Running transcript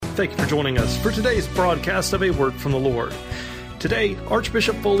Thank you for joining us for today's broadcast of A Word from the Lord. Today,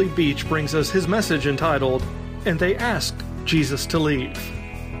 Archbishop Foley Beach brings us his message entitled, "And They Asked Jesus to Leave."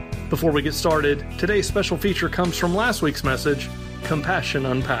 Before we get started, today's special feature comes from last week's message, Compassion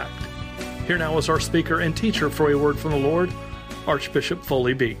Unpacked. Here now is our speaker and teacher for A Word from the Lord, Archbishop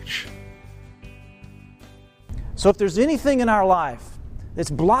Foley Beach. So if there's anything in our life that's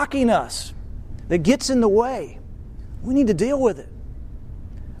blocking us, that gets in the way, we need to deal with it.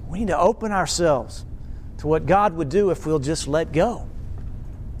 We need to open ourselves to what God would do if we'll just let go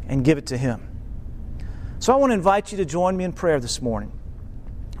and give it to Him. So I want to invite you to join me in prayer this morning.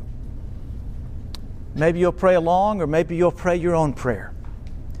 Maybe you'll pray along, or maybe you'll pray your own prayer.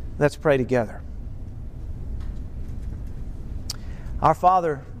 Let's pray together. Our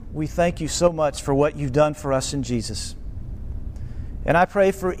Father, we thank you so much for what you've done for us in Jesus. And I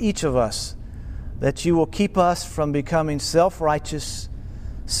pray for each of us that you will keep us from becoming self-righteous,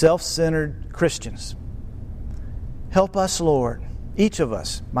 self-centered Christians. Help us, Lord, each of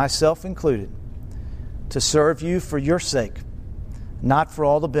us, myself included, to serve you for your sake, not for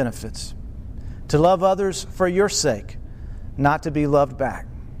all the benefits. To love others for your sake, not to be loved back.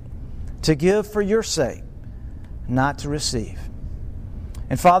 To give for your sake, not to receive.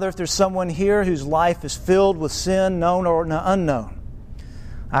 And Father, if there's someone here whose life is filled with sin, known or unknown,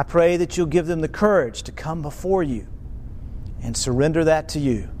 I pray that you'll give them the courage to come before you and surrender that to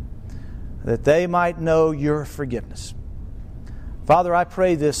you, that they might know your forgiveness. Father, I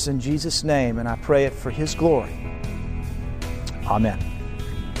pray this in Jesus' name, and I pray it for His glory. Amen.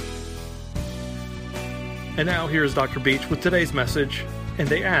 And now here's Dr. Beach with today's message, "And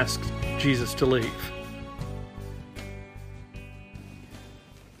They Asked Jesus to Leave."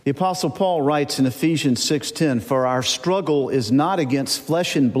 The Apostle Paul writes in Ephesians 6:10, "For our struggle is not against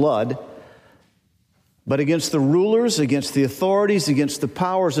flesh and blood, but against the rulers, against the authorities, against the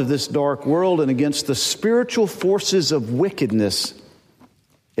powers of this dark world, and against the spiritual forces of wickedness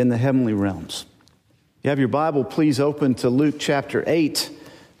in the heavenly realms." You have your Bible, please open to Luke chapter 8,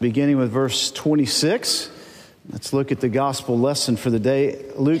 beginning with verse 26. Let's look at the gospel lesson for the day.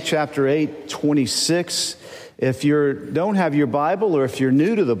 Luke chapter 8, 26. If you don't have your Bible, or if you're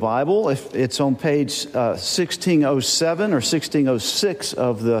new to the Bible, if it's on page 1607 or 1606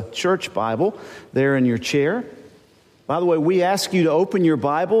 of the church Bible, there in your chair. By the way, we ask you to open your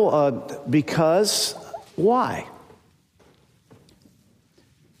Bible because why?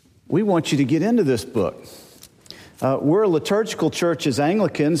 We want you to get into this book. We're a liturgical church as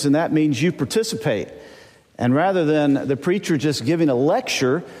Anglicans, and that means you participate. And rather than the preacher just giving a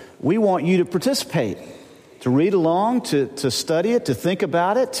lecture, we want you to participate. To read along, to study it, to think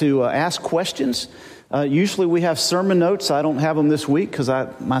about it, to ask questions. Usually we have sermon notes. I don't have them this week because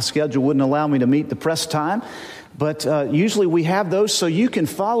my schedule wouldn't allow me to meet the press time. But usually we have those so you can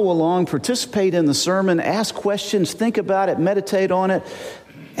follow along, participate in the sermon, ask questions, think about it, meditate on it,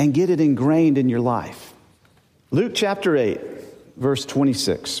 and get it ingrained in your life. Luke chapter 8, verse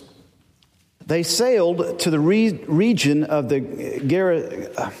 26. They sailed to the region of the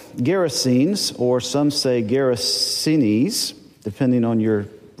Gerasenes, or some say Gerasenes, depending on your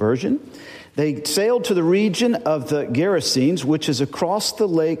version. They sailed to the region of the Gerasenes, which is across the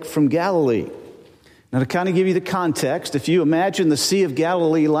lake from Galilee. Now, to kind of give you the context, if you imagine the Sea of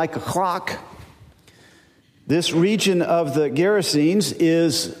Galilee like a clock, this region of the Gerasenes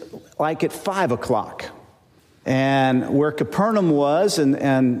is like at 5 o'clock. And where Capernaum was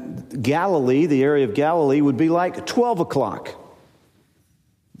and Galilee, the area of Galilee, would be like 12 o'clock.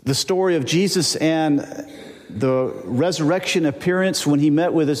 The story of Jesus and the resurrection appearance when He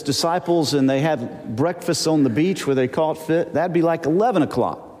met with His disciples and they had breakfast on the beach where they caught fit, that'd be like 11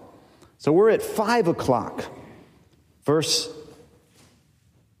 o'clock. So we're at 5 o'clock. Verse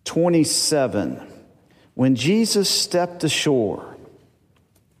 27. When Jesus stepped ashore.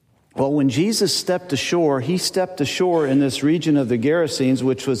 Well, when Jesus stepped ashore, He stepped ashore in this region of the Gerasenes,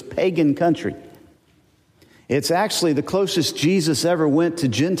 which was pagan country. It's actually the closest Jesus ever went to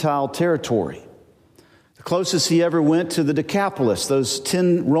Gentile territory. The closest He ever went to the Decapolis, those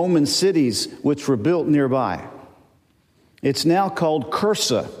 10 Roman cities which were built nearby. It's now called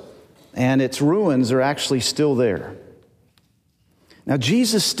Cursa, and its ruins are actually still there. Now,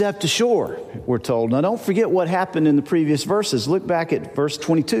 Jesus stepped ashore, we're told. Now, don't forget what happened in the previous verses. Look back at verse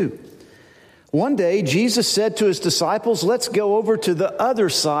 22. One day, Jesus said to His disciples, "Let's go over to the other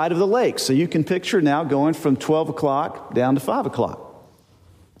side of the lake." So you can picture now going from 12 o'clock down to 5 o'clock.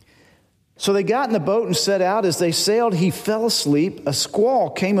 So they got in the boat and set out. As they sailed, He fell asleep. A squall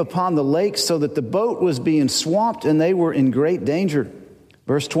came upon the lake so that the boat was being swamped and they were in great danger.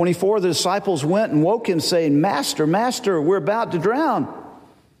 Verse 24, the disciples went and woke Him saying, "Master, Master, we're about to drown."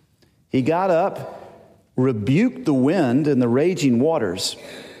 He got up, rebuked the wind and the raging waters.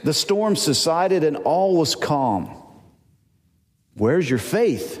 The storm subsided and all was calm. "Where's your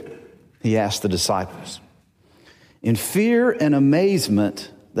faith?" he asked the disciples. In fear and amazement,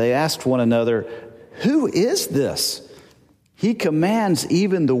 they asked one another, "Who is this? He commands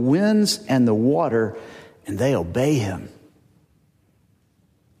even the winds and the water, and they obey him."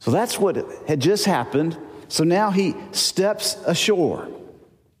 So that's what had just happened. So now he steps ashore.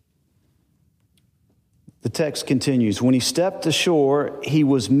 The text continues. When he stepped ashore, he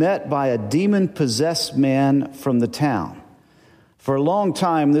was met by a demon-possessed man from the town. For a long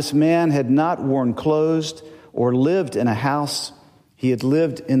time, this man had not worn clothes or lived in a house. He had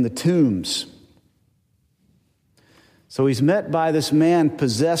lived in the tombs. So he's met by this man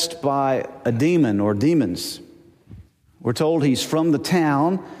possessed by a demon or demons. We're told he's from the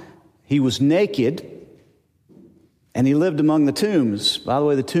town. He was naked, and he lived among the tombs. By the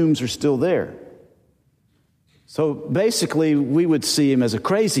way, the tombs are still there. So basically, we would see him as a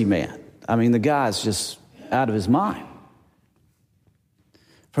crazy man. I mean, the guy's just out of his mind.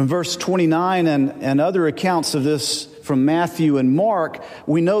 From verse 29 and other accounts of this from Matthew and Mark,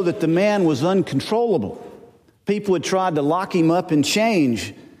 we know that the man was uncontrollable. People had tried to lock him up in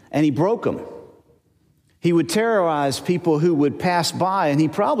chains, and he broke them. He would terrorize people who would pass by, and he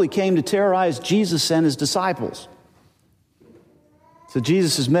probably came to terrorize Jesus and his disciples. So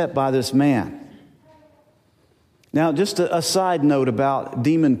Jesus is met by this man. Now, just a side note about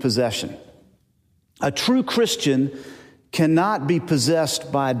demon possession. A true Christian cannot be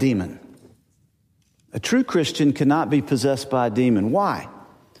possessed by a demon. A true Christian cannot be possessed by a demon. Why?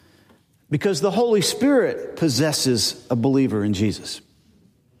 Because the Holy Spirit possesses a believer in Jesus.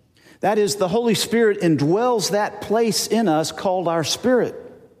 That is, the Holy Spirit indwells that place in us called our spirit.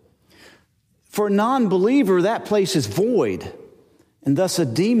 For a non-believer, that place is void, and thus a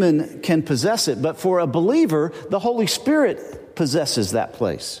demon can possess it. But for a believer, the Holy Spirit possesses that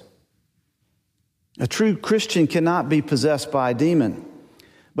place. A true Christian cannot be possessed by a demon,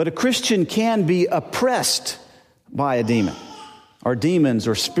 but a Christian can be oppressed by a demon, or demons,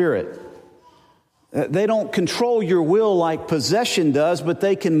 or spirit. They don't control your will like possession does, but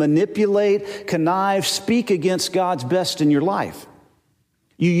they can manipulate, connive, speak against God's best in your life.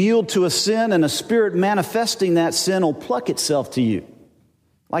 You yield to a sin, and a spirit manifesting that sin will pluck itself to you.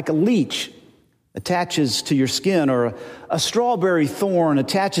 Like a leech attaches to your skin, or a strawberry thorn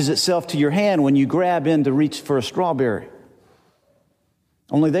attaches itself to your hand when you grab in to reach for a strawberry.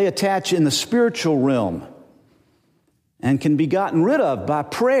 Only they attach in the spiritual realm and can be gotten rid of by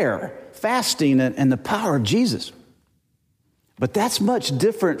prayer, fasting, and the power of Jesus. But that's much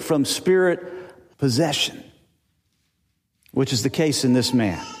different from spirit possession, which is the case in this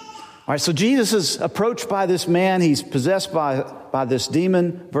man. All right, so Jesus is approached by this man. He's possessed by this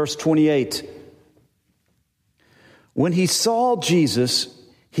demon. Verse 28. When he saw Jesus,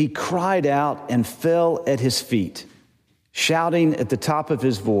 he cried out and fell at his feet, shouting at the top of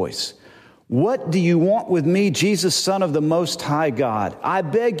his voice, "What do you want with me, Jesus, Son of the Most High God? I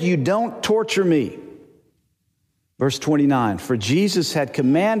beg you, don't torture me." Verse 29, for Jesus had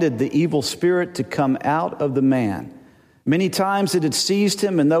commanded the evil spirit to come out of the man. Many times it had seized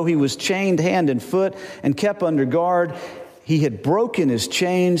him, and though he was chained hand and foot and kept under guard, he had broken his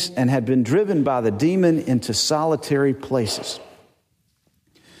chains and had been driven by the demon into solitary places.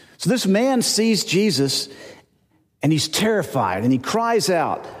 So this man sees Jesus, and he's terrified, and he cries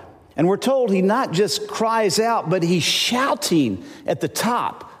out. And we're told he not just cries out, but he's shouting at the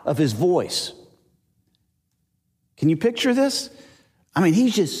top of his voice. Can you picture this? I mean,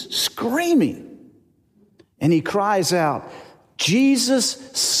 he's just screaming. And he cries out, "Jesus,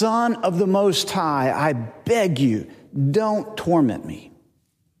 Son of the Most High, I beg you, don't torment me."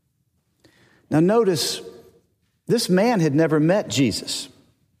 Now notice, this man had never met Jesus.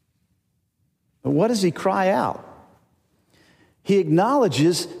 But what does he cry out? He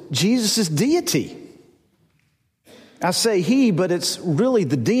acknowledges Jesus' deity. I say he, but it's really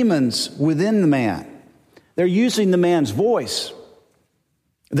the demons within the man. They're using the man's voice.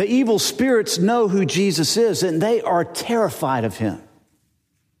 The evil spirits know who Jesus is, and they are terrified of him.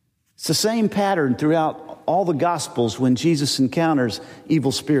 It's the same pattern throughout all the Gospels when Jesus encounters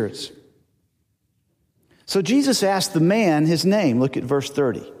evil spirits. So Jesus asked the man his name. Look at verse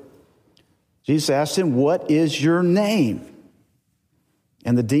 30. Jesus asked him, "What is your name?"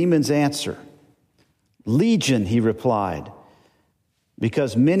 And the demons answer, "Legion," he replied,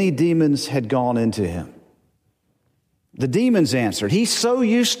 because many demons had gone into him. The demons answered. He's so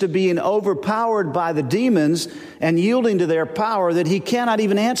used to being overpowered by the demons and yielding to their power that he cannot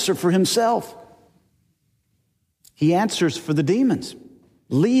even answer for himself. He answers for the demons.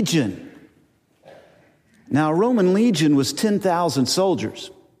 legion. Now, a Roman legion was 10,000 soldiers.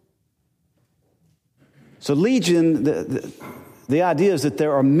 So legion, the idea is that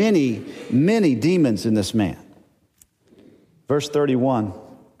there are many, many demons in this man. Verse 31,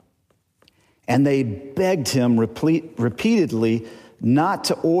 and they begged him repeatedly not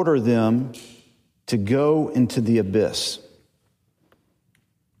to order them to go into the abyss.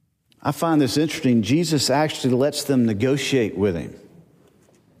 I find this interesting. Jesus actually lets them negotiate with him.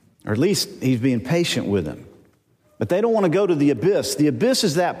 Or at least he's being patient with them. But they don't want to go to the abyss. The abyss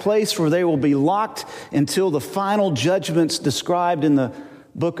is that place where they will be locked until the final judgments described in the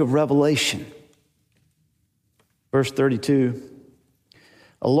book of Revelation. Verse 32.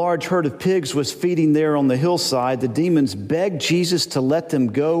 A large herd of pigs was feeding there on the hillside. The demons begged Jesus to let them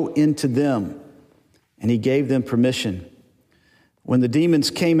go into them, and he gave them permission. When the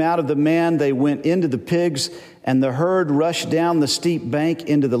demons came out of the man, they went into the pigs, and the herd rushed down the steep bank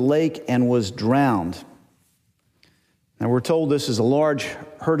into the lake and was drowned. Now we're told this is a large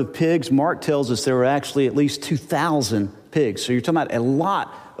herd of pigs. Mark tells us there were actually at least 2,000 pigs. So you're talking about a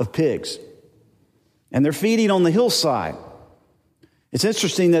lot of pigs. And they're feeding on the hillside. It's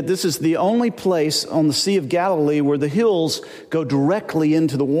interesting that this is the only place on the Sea of Galilee where the hills go directly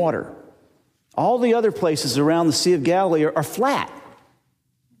into the water. All the other places around the Sea of Galilee are flat.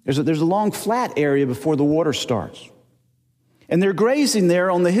 There's a long flat area before the water starts. And they're grazing there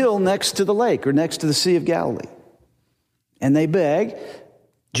on the hill next to the lake or next to the Sea of Galilee. And they beg.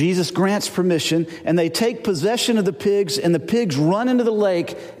 Jesus grants permission, and they take possession of the pigs, and the pigs run into the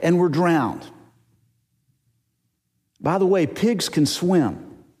lake and were drowned. By the way, pigs can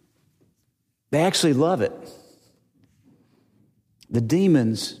swim. They actually love it. The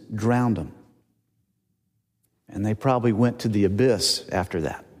demons drowned them. And they probably went to the abyss after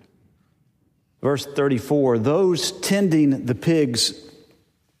that. Verse 34, those tending the pigs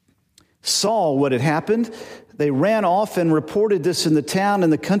saw what had happened. They ran off and reported this in the town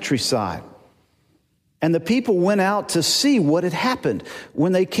and the countryside. And the people went out to see what had happened.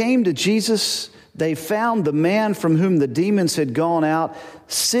 When they came to Jesus, they found the man from whom the demons had gone out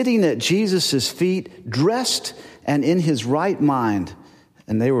sitting at Jesus' feet, dressed and in his right mind,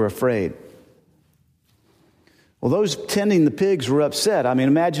 and they were afraid. Well, those tending the pigs were upset. I mean,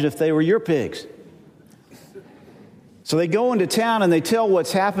 imagine if they were your pigs. So they go into town and they tell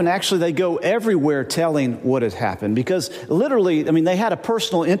what's happened. Actually, they go everywhere telling what had happened because literally, I mean, they had a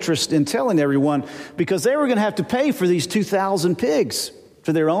personal interest in telling everyone because they were going to have to pay for these 2,000 pigs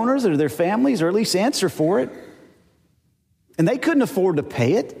for their owners or their families, or at least answer for it. And they couldn't afford to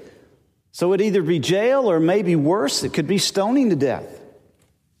pay it. So it'd either be jail or maybe worse, it could be stoning to death.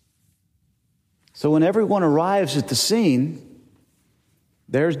 So when everyone arrives at the scene,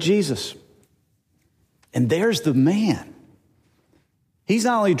 there's Jesus. And there's the man. He's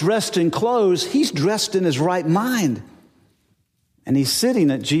not only dressed in clothes, he's dressed in his right mind. And he's sitting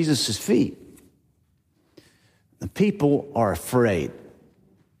at Jesus' feet. The people are afraid.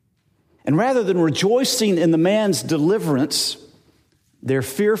 And rather than rejoicing in the man's deliverance, they're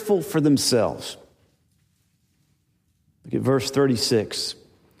fearful for themselves. Look at verse 36.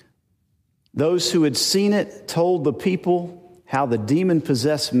 Those who had seen it told the people how the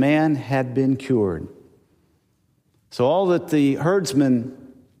demon-possessed man had been cured. So all that the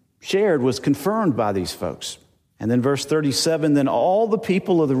herdsmen shared was confirmed by these folks. And then verse 37, then all the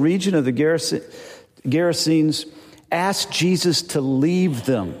people of the region of the Gerasenes asked Jesus to leave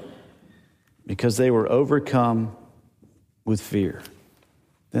them because they were overcome with fear.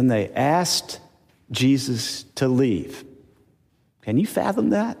 Then they asked Jesus to leave. Can you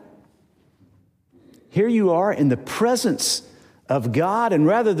fathom that? Here you are in the presence of God, and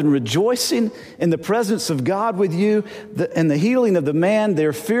rather than rejoicing in the presence of God with you and the healing of the man,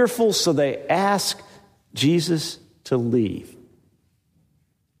 they're fearful, so they ask Jesus to leave.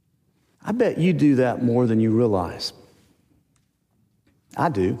 I bet you do that more than you realize. I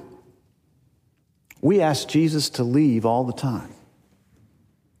do. We ask Jesus to leave all the time.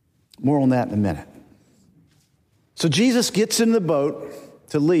 More on that in a minute. So Jesus gets in the boat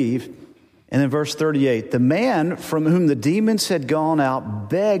to leave. And in verse 38, the man from whom the demons had gone out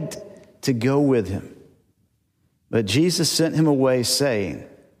begged to go with him. But Jesus sent him away, saying,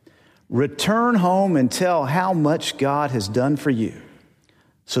 return home and tell how much God has done for you.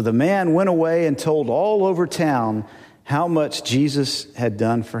 So the man went away and told all over town how much Jesus had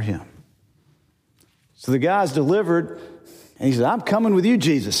done for him. So the guy's delivered, and he said, I'm coming with you,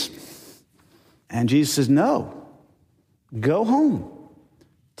 Jesus. And Jesus says, no, go home.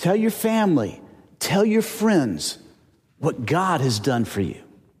 Tell your family, tell your friends what God has done for you.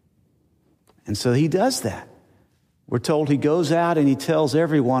 And so he does that. we're told he goes out and he tells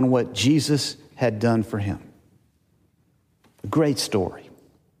everyone what Jesus had done for him. A great story.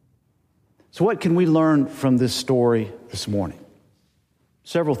 So what can we learn from this story this morning?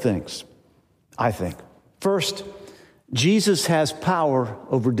 Several things, I think. First, Jesus has power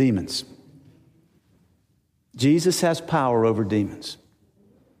over demons. Jesus has power over demons.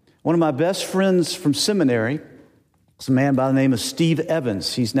 One of my best friends from seminary is a man by the name of Steve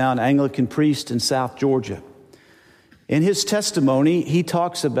Evans. He's now an Anglican priest in South Georgia. In his testimony, he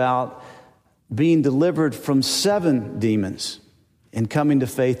talks about being delivered from 7 demons and coming to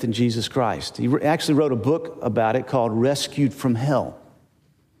faith in Jesus Christ. He actually wrote a book about it called Rescued from Hell.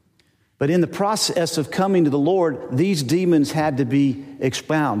 But in the process of coming to the Lord, these demons had to be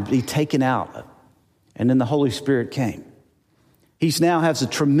expounded, be taken out. And then the Holy Spirit came. He now has a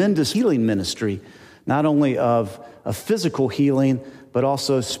tremendous healing ministry, not only of physical healing, but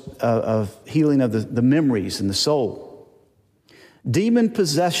also of healing of the memories and the soul. Demon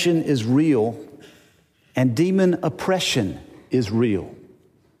possession is real, and demon oppression is real.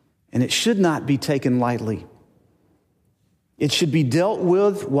 And it should not be taken lightly. It should be dealt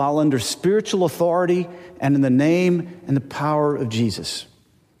with while under spiritual authority and in the name and the power of Jesus.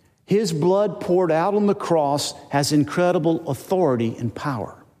 His blood poured out on the cross has incredible authority and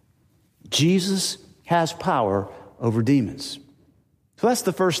power. Jesus has power over demons. So that's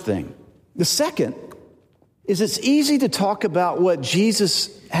the first thing. The second is it's easy to talk about what Jesus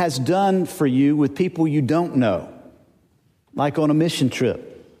has done for you with people you don't know, like on a mission trip.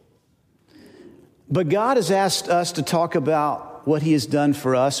 But God has asked us to talk about what he has done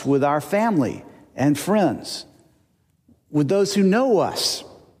for us with our family and friends, with those who know us.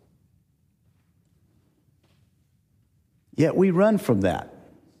 Yet we run from that.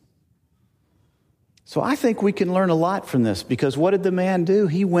 So I think we can learn a lot from this, because what did the man do?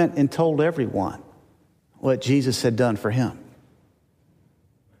 He went and told everyone what Jesus had done for him.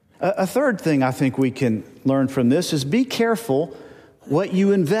 A third thing I think we can learn from this is be careful what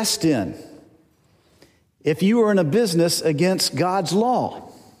you invest in. If you are in a business against God's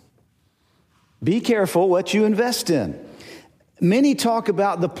law, be careful what you invest in. Many talk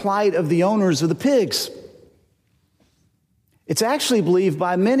about the plight of the owners of the pigs. It's actually believed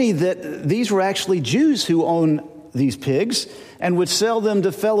by many that these were actually Jews who own these pigs and would sell them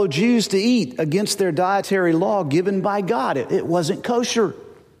to fellow Jews to eat against their dietary law given by God. It wasn't kosher.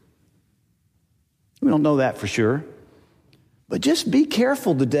 We don't know that for sure. But just be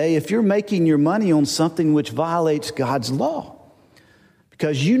careful today if you're making your money on something which violates God's law,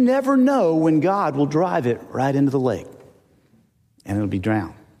 because you never know when God will drive it right into the lake and it'll be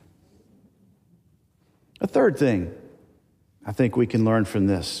drowned. A third thing I think we can learn from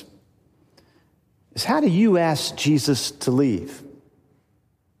this is, how do you ask Jesus to leave?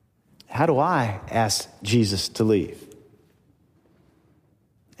 How do I ask Jesus to leave?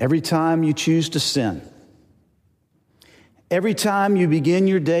 Every time you choose to sin, every time you begin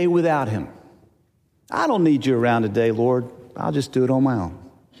your day without him. I don't need you around today, Lord. I'll just do it on my own.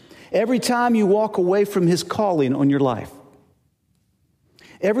 Every time you walk away from his calling on your life.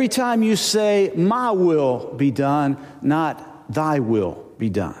 Every time you say, my will be done, not thy will be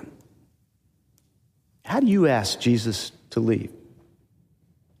done. How do you ask Jesus to leave?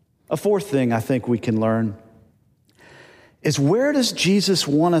 A fourth thing I think we can learn is, where does Jesus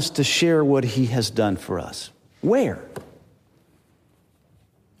want us to share what he has done for us? Where?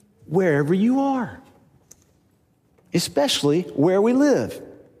 Wherever you are. Especially where we live.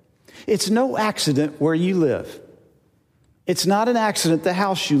 It's no accident where you live. It's not an accident the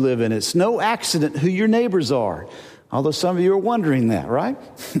house you live in. It's no accident who your neighbors are. Although some of you are wondering that, right?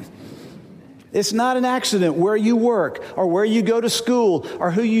 It's not an accident where you work or where you go to school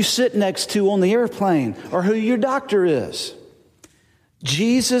or who you sit next to on the airplane or who your doctor is.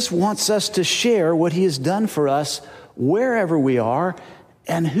 Jesus wants us to share what he has done for us wherever we are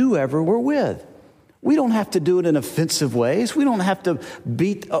and whoever we're with. We don't have to do it in offensive ways. We don't have to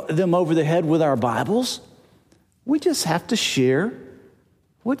beat them over the head with our Bibles. We just have to share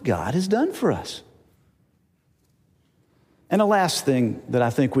what God has done for us. And the last thing that I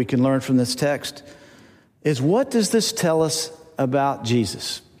think we can learn from this text is, what does this tell us about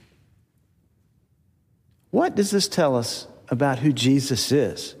Jesus? What does this tell us about who Jesus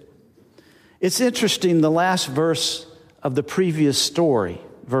is? It's interesting, the last verse of the previous story,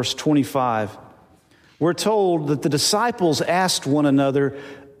 verse 25, we're told that the disciples asked one another,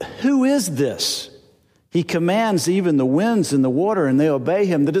 who is this? He commands even the winds and the water, and they obey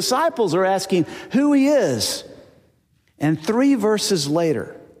him. The disciples are asking who he is. And 3 verses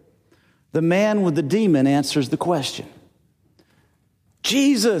later, the man with the demon answers the question.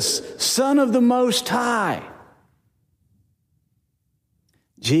 Jesus, Son of the Most High.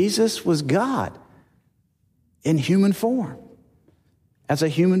 Jesus was God in human form, as a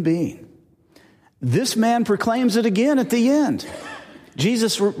human being. This man proclaims it again at the end.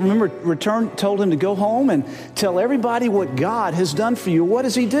 Jesus, remember, told him to go home and tell everybody what God has done for you. What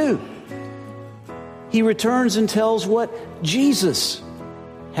does he do? He returns and tells what Jesus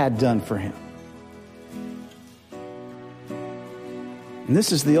had done for him. And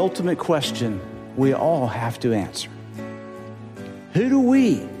this is the ultimate question we all have to answer. Who do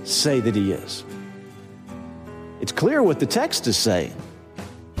we say that he is? It's clear what the text is saying.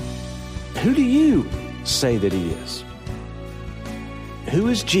 Who do you say that he is? Who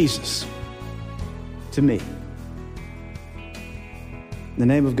is Jesus to me? In the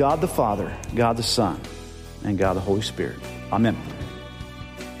name of God the Father, God the Son, and God the Holy Spirit. Amen.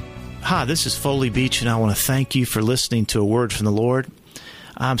 Hi, this is Foley Beach, and I want to thank you for listening to A Word from the Lord.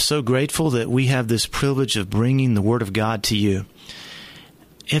 I'm so grateful that we have this privilege of bringing the Word of God to you.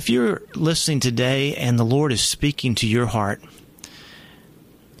 If you're listening today and the Lord is speaking to your heart,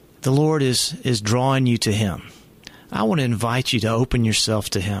 the Lord is drawing you to Him. I want to invite you to open yourself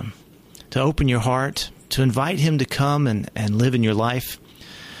to Him, to open your heart, to invite Him to come and live in your life.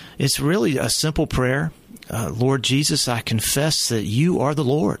 It's really a simple prayer. Lord Jesus, I confess that you are the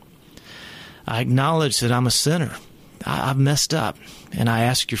Lord. I acknowledge that I'm a sinner. I've messed up, and I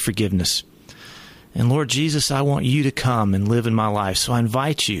ask your forgiveness. And Lord Jesus, I want you to come and live in my life. So I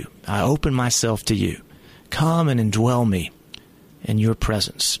invite you. I open myself to you. Come and indwell me in your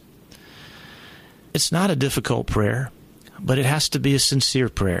presence. It's not a difficult prayer, but it has to be a sincere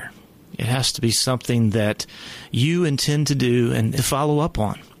prayer. It has to be something that you intend to do and to follow up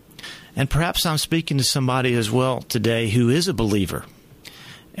on. And perhaps I'm speaking to somebody as well today who is a believer,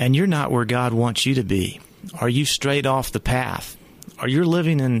 and you're not where God wants you to be. Are you strayed off the path? Or you're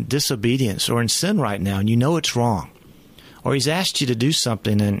living in disobedience or in sin right now and you know it's wrong? Or He's asked you to do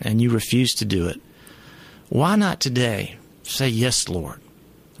something and you refuse to do it? Why not today say, yes, Lord?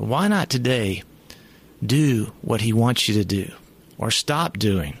 Why not today do what He wants you to do, or stop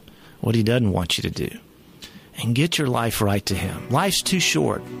doing what He doesn't want you to do, and get your life right to Him? Life's too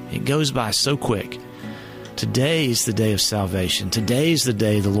short. It goes by so quick. Today is the day of salvation. Today is the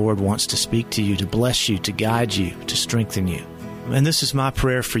day the Lord wants to speak to you, to bless you, to guide you, to strengthen you. And this is my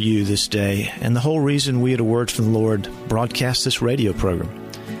prayer for you this day. And the whole reason we at A Word from the Lord broadcast this radio program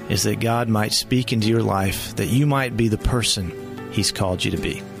is that God might speak into your life, that you might be the person He's called you to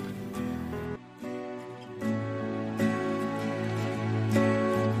be.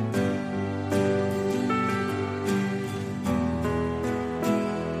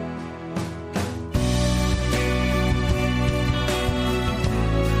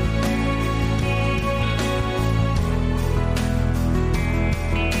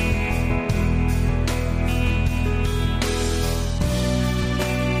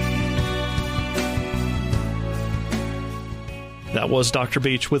 That was Dr.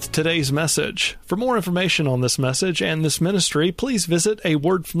 Beach with today's message. For more information on this message and this ministry, please visit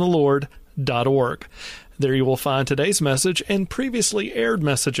awordfromthelord.org. There you will find today's message and previously aired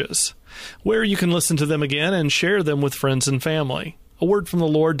messages, where you can listen to them again and share them with friends and family.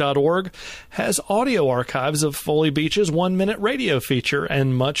 awordfromthelord.org has audio archives of Foley Beach's 1-minute radio feature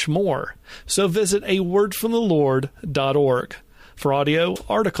and much more. So visit awordfromthelord.org for audio,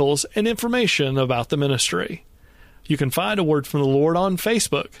 articles, and information about the ministry. You can find A Word from the Lord on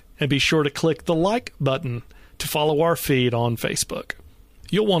Facebook, and be sure to click the like button to follow our feed on Facebook.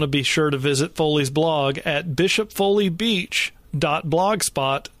 You'll want to be sure to visit Foley's blog at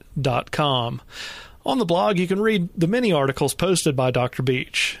bishopfoleybeach.blogspot.com. On the blog, you can read the many articles posted by Dr.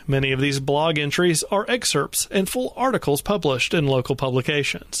 Beach. Many of these blog entries are excerpts and full articles published in local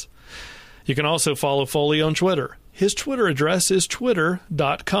publications. You can also follow Foley on Twitter. His Twitter address is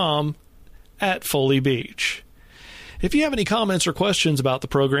twitter.com/FoleyBeach. If you have any comments or questions about the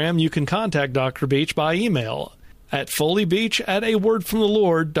program, you can contact Dr. Beach by email at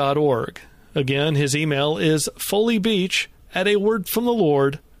foleybeach@awordfromthelord.org. Again, his email is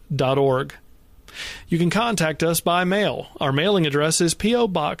foleybeach@awordfromthelord.org. You can contact us by mail. Our mailing address is P.O.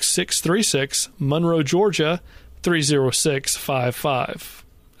 Box 636, Monroe, Georgia 30655.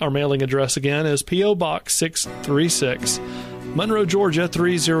 Our mailing address again is P.O. Box 636, Monroe, Georgia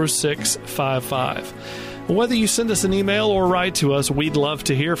 30655. Whether you send us an email or write to us, we'd love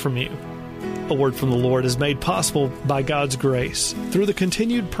to hear from you. A Word from the Lord is made possible by God's grace through the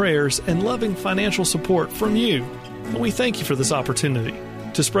continued prayers and loving financial support from you. And we thank you for this opportunity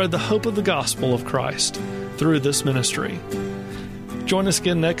to spread the hope of the gospel of Christ through this ministry. Join us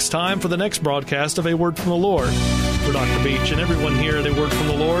again next time for the next broadcast of A Word from the Lord. For Dr. Beach and everyone here at A Word from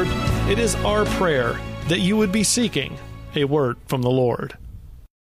the Lord, it is our prayer that you would be seeking a word from the Lord.